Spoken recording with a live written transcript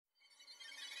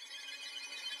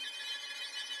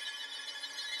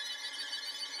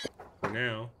For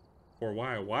now. For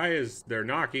why? Why is there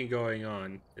knocking going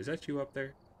on? Is that you up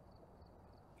there?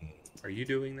 Are you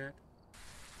doing that?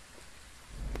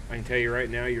 I can tell you right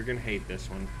now, you're gonna hate this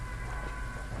one.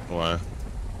 Why?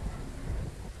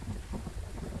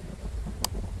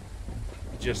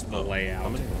 Just the layout. How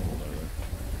many levels are there?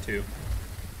 2.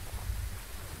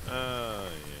 Yeah.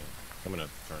 I'm gonna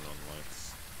have to turn on the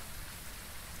lights.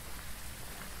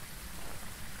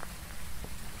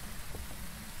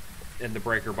 And the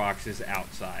breaker box is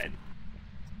outside.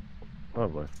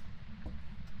 Lovely.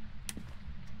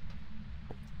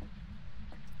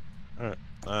 Alright.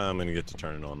 I'm gonna get to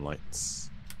turning on lights.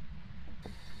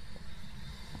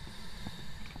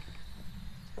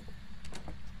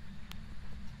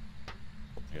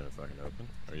 You gonna fucking open?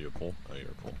 Are you a pull? Oh, you're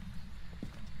a pull.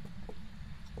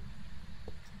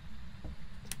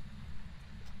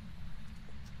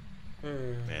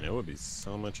 Man, it would be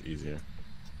so much easier.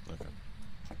 Okay.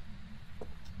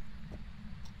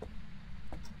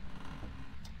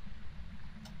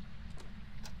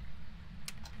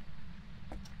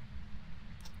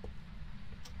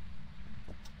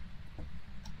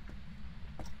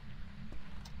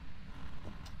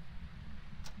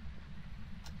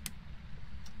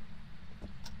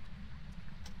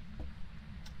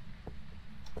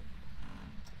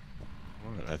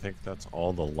 Alright, I think that's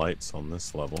all the lights on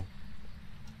this level.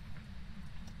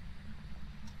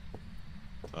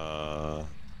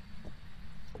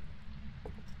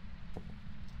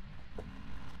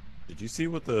 Did you see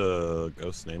what the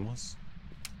ghost's name was?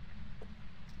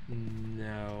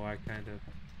 No, I kind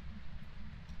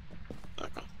of.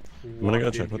 Okay. I'm gonna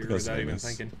go check what the ghost's without name even is.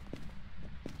 thinking.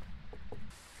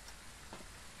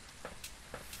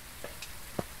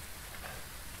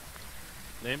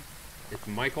 Name? It's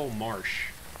Michael Marsh.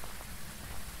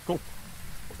 Cool.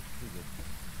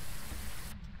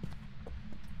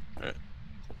 Alright.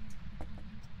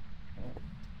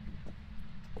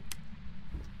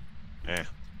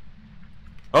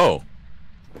 Oh!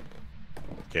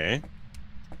 Okay.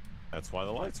 That's why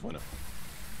the lights went up.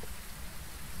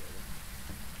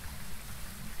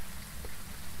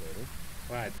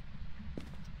 What?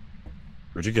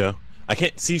 Where'd you go? I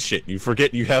can't see shit. You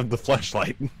forget you have the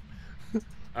flashlight.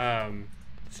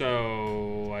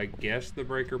 So I guess the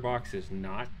breaker box is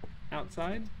not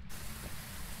outside?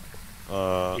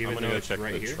 I'm Even gonna though go it's check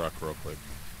right the here? truck real quick.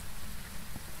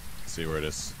 See where it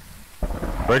is.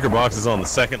 Breaker box is on the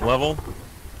 2nd level.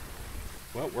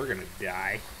 Well, we're gonna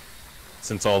die.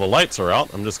 Since all the lights are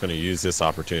out, I'm just gonna use this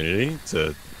opportunity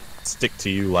to stick to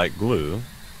you like glue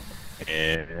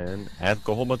and ask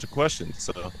a whole bunch of questions.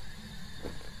 So,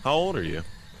 how old are you?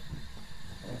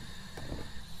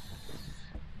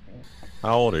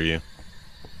 How old are you?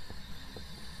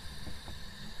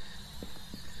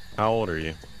 How old are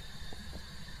you?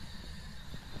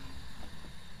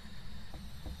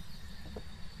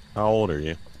 How old are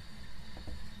you?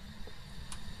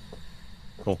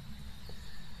 Cool.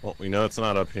 Well, we know it's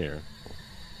not up here.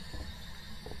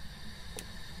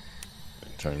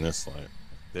 Turn this light.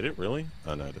 Did it really?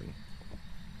 Oh, no, it didn't.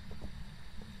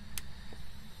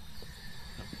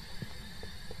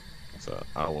 So,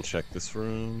 I will check this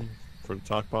room for the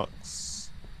talk box.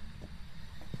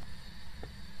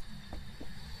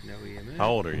 No EMF. How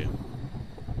old are you?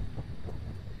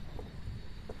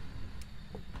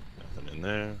 Nothing in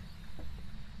there.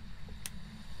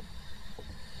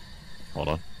 Hold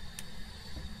on.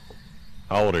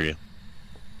 How old are you?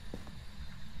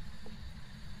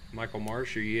 Michael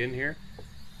Marsh, are you in here?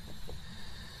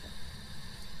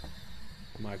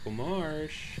 Michael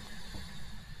Marsh.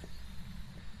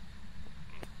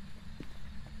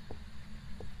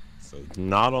 So,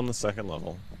 not on the 2nd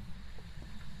level.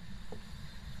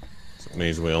 So it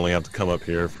means we only have to come up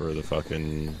here for the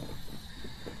fucking...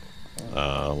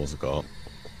 what's it called?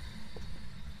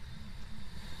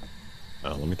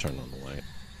 Oh, let me turn on the light.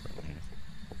 Right here.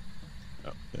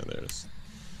 Oh, yeah, there it is.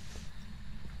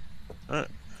 Alright.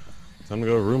 Time to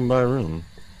go room by room.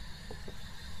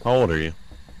 How old are you?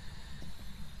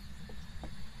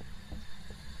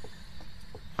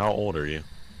 How old are you?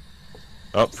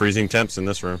 Oh, freezing temps in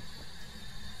this room.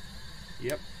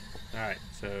 Yep. Alright,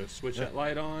 so switch that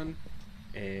light on,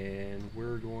 and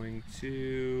we're going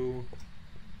to...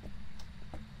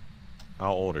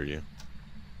 How old are you?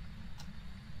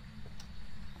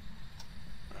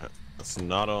 Alright, that's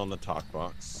not on the talk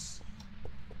box.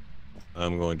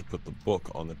 I'm going to put the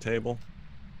book on the table.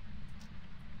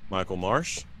 Michael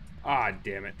Marsh? Ah,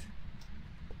 damn it.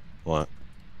 What?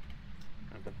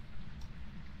 Okay.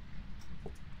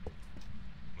 I'm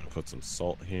gonna put some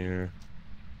salt here.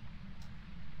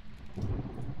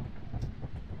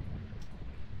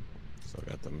 So I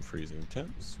got them freezing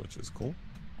temps, which is cool.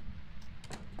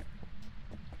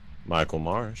 Michael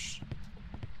Marsh.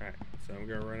 Alright, so I'm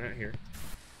gonna run out here.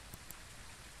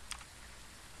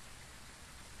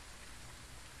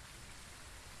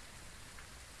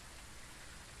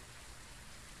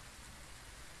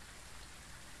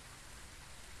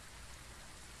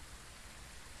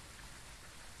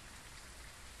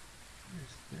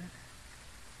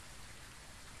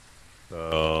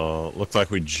 So, looks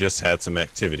like we just had some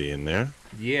activity in there.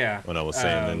 Yeah. When I was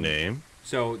saying the name.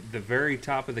 So, the very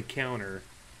top of the counter,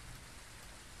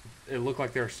 it looked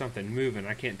like there was something moving.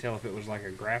 I can't tell if it was like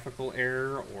a graphical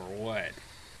error or what.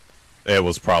 It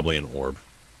was probably an orb.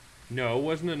 No, it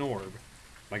wasn't an orb.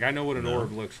 Like, I know what an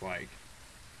orb looks like.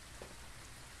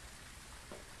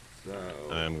 So...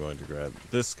 I'm going to grab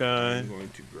this guy. I'm going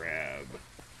to grab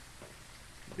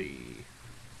the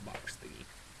box thingy.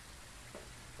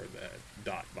 Or the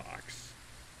dot box.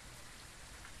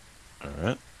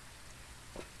 Alright.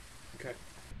 Okay.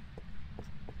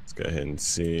 Let's go ahead and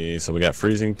see. So we got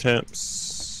freezing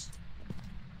temps.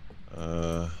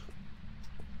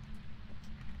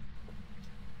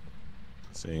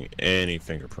 Seeing any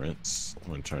fingerprints.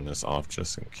 I'm going to turn this off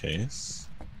just in case.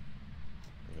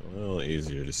 A little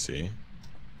easier to see.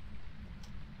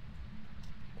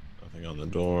 Nothing on the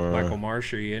door. Michael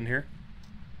Marsh, are you in here?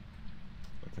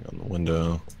 Nothing on the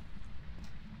window.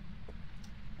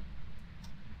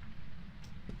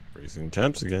 Freezing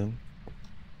temps again.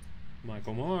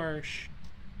 Michael Marsh.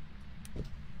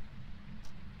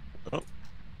 Oh,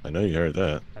 I know you heard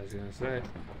that. I was gonna say.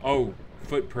 Oh,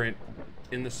 footprint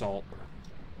in the salt.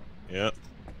 Yep.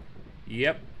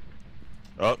 Yep.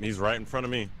 Oh, he's right in front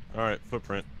of me. All right,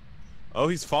 footprint. Oh,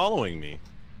 he's following me.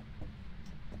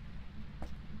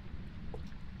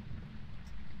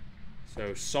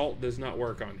 So salt does not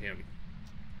work on him.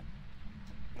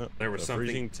 Oh, There was something.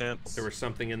 Freezing temps. There was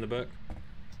something in the book.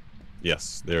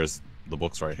 Yes, there's the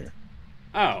book's right here.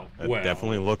 Oh, It well.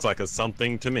 definitely looks like a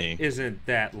something to me. Isn't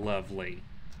that lovely?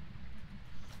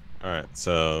 All right,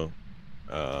 so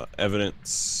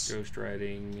evidence. Ghost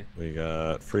writing. We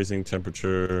got freezing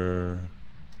temperature.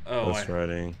 Oh, Ghost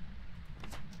writing.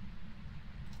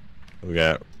 We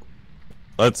got.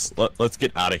 Let's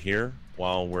get out of here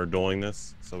while we're doing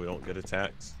this, so we don't get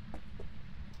attacked.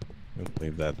 We'll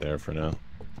leave that there for now.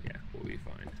 Yeah, we'll be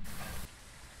fine.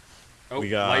 Oh, We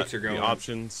got lights are going. the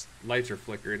options. Lights are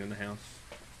flickering in the house.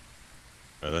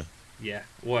 Are they? Yeah.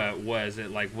 What was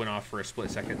it? Like went off for a split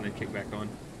second and then kicked back on.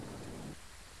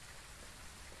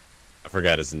 I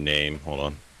forgot his name.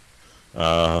 Hold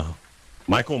on.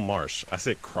 Michael Marsh. I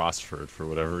said Crossford for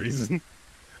whatever reason.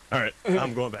 All right,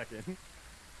 I'm going back in.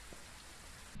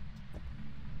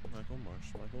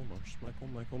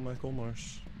 Michael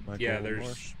Marsh. Yeah,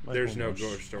 there's no Marsh.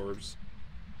 ghost orbs.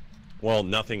 Well,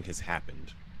 nothing has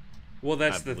happened. Well,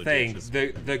 that's I've the legit thing. just-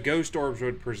 The ghost orbs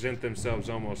would present themselves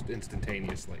almost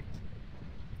instantaneously.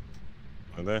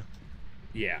 Are they?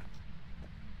 Yeah.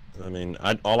 I mean,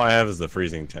 all I have is the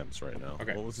freezing temps right now.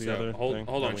 Okay. What was the so other hold thing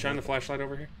on. that we Shine had? the flashlight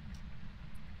over here.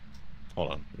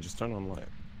 Hold on. Just turn on the light.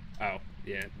 Oh,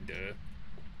 yeah, duh.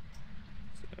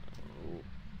 So,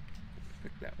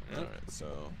 pick that one All up. right.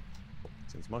 So,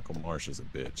 since Michael Marsh is a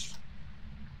bitch,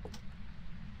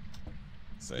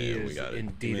 He we is got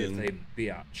indeed a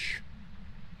biatch.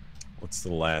 What's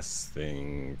the last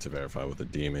thing to verify with a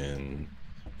demon?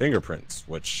 Fingerprints,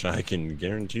 which I can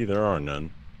guarantee there are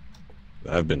none.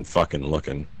 I've been fucking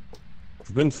looking.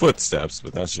 There've been footsteps,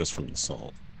 but that's just from the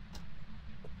salt.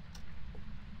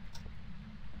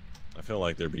 I feel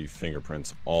like there'd be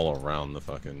fingerprints all around the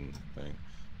fucking thing.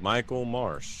 Michael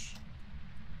Marsh.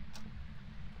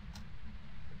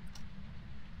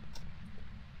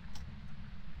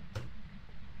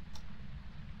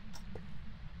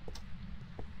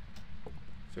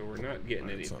 So we're not getting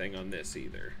Alright, so- anything on this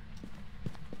either.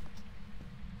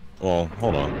 Well,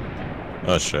 hold on.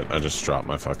 Oh shit, I just dropped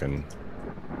my fucking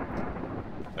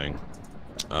thing.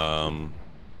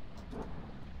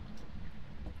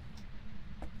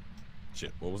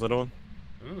 Shit, what was I doing?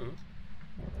 Oh.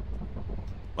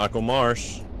 Michael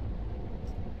Marsh.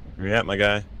 Where you at, my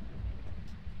guy?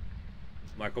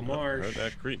 Michael Oh, I Marsh. heard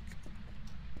that creak.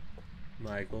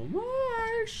 Michael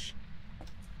Marsh.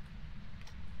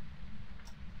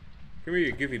 Come here,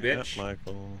 you goofy bitch. Yeah,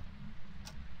 Michael.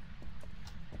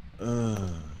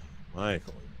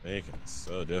 Michael, you're making it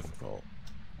so difficult.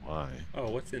 Why? Oh,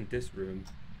 what's in this room?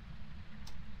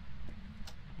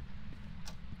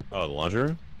 Oh, the laundry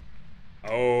room?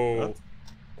 Oh. Huh?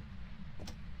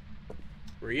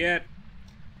 Where you at?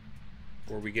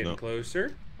 Were we getting No.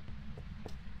 closer?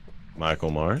 Michael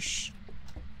Marsh.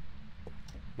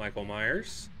 Michael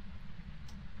Myers.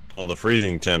 Well, the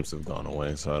freezing temps have gone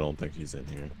away, so I don't think he's in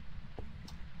here.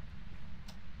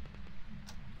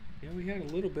 Yeah, we had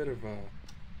a little bit of a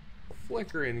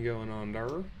flickering going on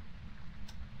there.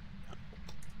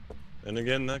 And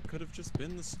again, that could have just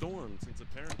been the storm, since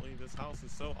apparently this house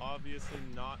is so obviously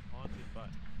not haunted by...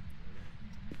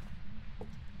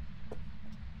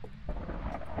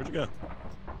 Where'd you go?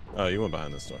 Oh, you went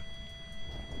behind this door.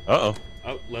 Uh-oh.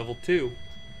 Oh, level 2.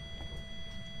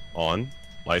 On.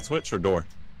 Light switch or door?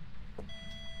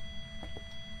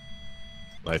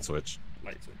 Light switch.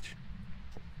 Light switch.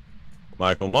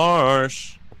 Michael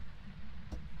Marsh!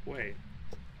 Wait.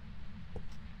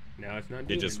 Now it's not He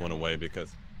doing just it went now. away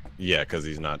because... Yeah, because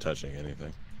he's not touching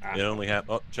anything. Ah. It only have...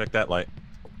 Oh, check that light.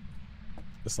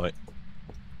 This light.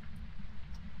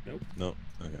 Nope. Nope.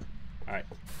 Okay. Alright.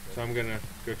 So I'm gonna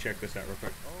go check this out real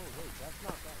quick. Oh, wait, that's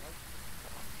not that light.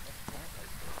 That's that light.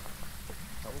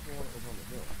 That was the one that was on the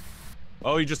hill.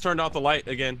 Oh, you just turned off the light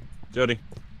again, Jody.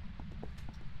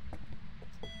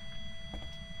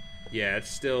 Yeah, it's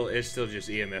still just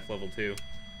EMF level 2.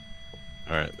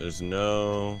 Alright, there's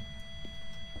no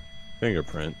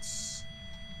fingerprints.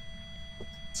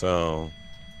 So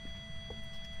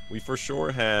we for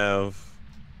sure have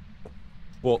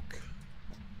book.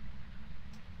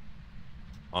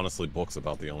 Honestly, book's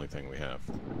about the only thing we have.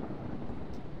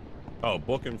 Oh,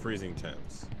 book and freezing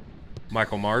temps.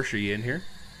 Michael Marsh, are you in here?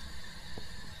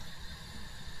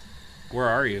 Where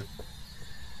are you?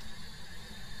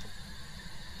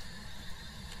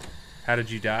 How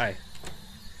did you die?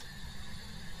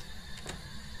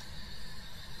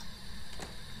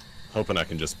 Hoping I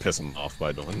can just piss him off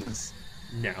by doing this.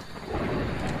 No.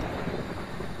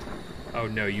 Oh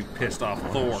no, you pissed off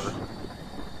Thor.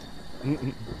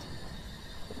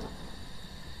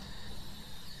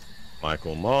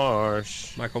 Michael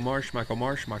Marsh. Michael Marsh, Michael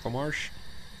Marsh, Michael Marsh.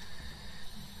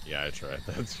 Yeah, I tried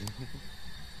that. Alright,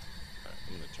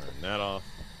 I'm gonna turn that off.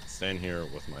 Stand here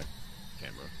with my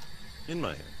camera in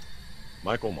my hand.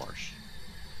 Michael Marsh.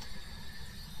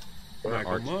 Where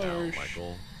Michael art thou, Marsh.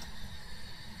 Michael?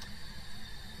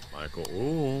 Michael.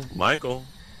 Ooh, Michael.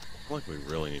 I feel like we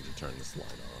really need to turn this light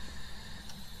off.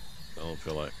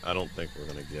 I don't think we're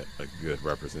gonna get a good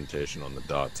representation on the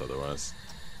dots otherwise.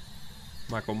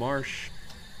 Michael Marsh.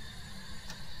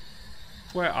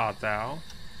 Where art thou?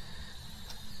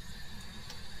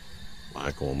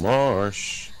 Michael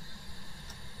Marsh.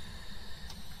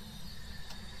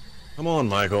 Come on,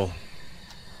 Michael.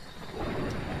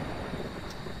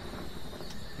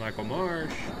 Michael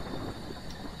Marsh.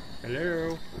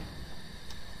 Hello.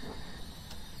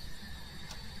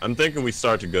 I'm thinking we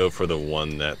start to go for the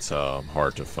one that's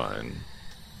hard to find.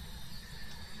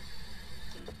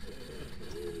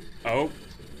 Oh,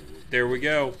 there we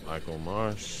go. Michael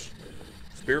Marsh.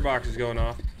 Spirit box is going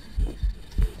off.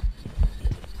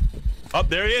 Oh,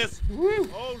 there he is. Woo!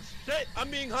 Oh shit!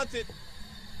 I'm being hunted.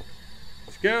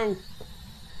 Let's go.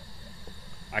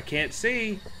 I can't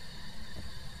see.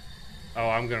 Oh,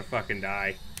 I'm gonna fucking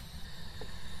die.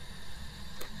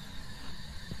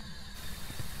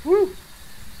 Woo!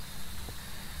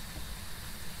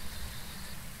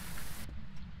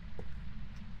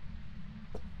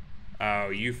 Oh,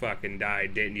 you fucking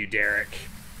died, didn't you, Derek?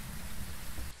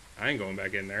 I ain't going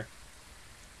back in there.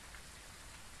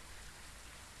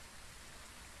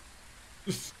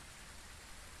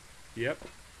 Yep.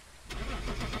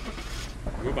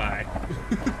 Goodbye.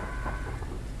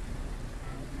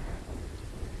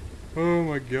 Oh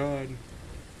my god.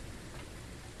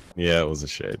 Yeah, it was a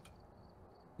shade.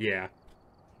 Yeah.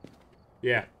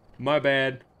 Yeah. My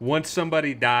bad. Once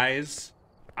somebody dies,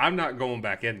 I'm not going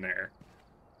back in there.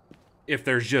 If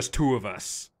there's just 2 of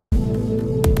us.